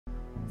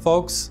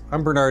Folks,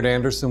 I'm Bernard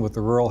Anderson with the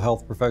Rural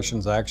Health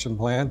Professions Action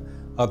Plan,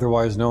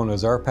 otherwise known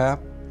as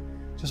RhPAP.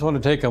 Just want to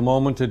take a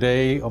moment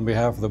today on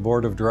behalf of the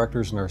Board of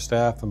Directors and our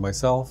staff and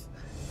myself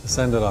to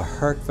send out a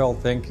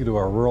heartfelt thank you to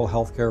our rural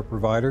healthcare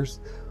providers.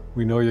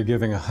 We know you're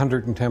giving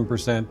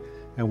 110%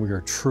 and we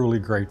are truly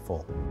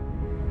grateful.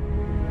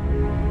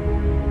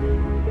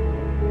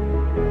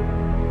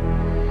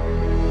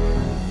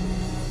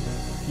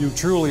 You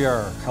truly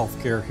are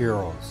healthcare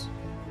heroes.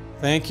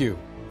 Thank you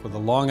for the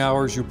long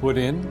hours you put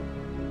in.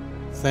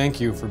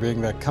 Thank you for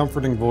being that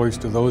comforting voice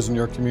to those in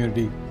your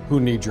community who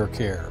need your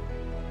care.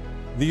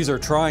 These are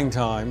trying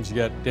times,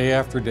 yet day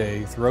after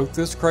day, throughout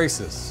this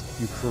crisis,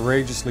 you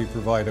courageously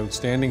provide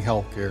outstanding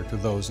health care to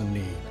those in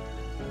need.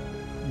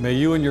 May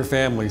you and your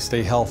family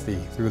stay healthy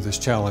through this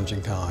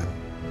challenging time.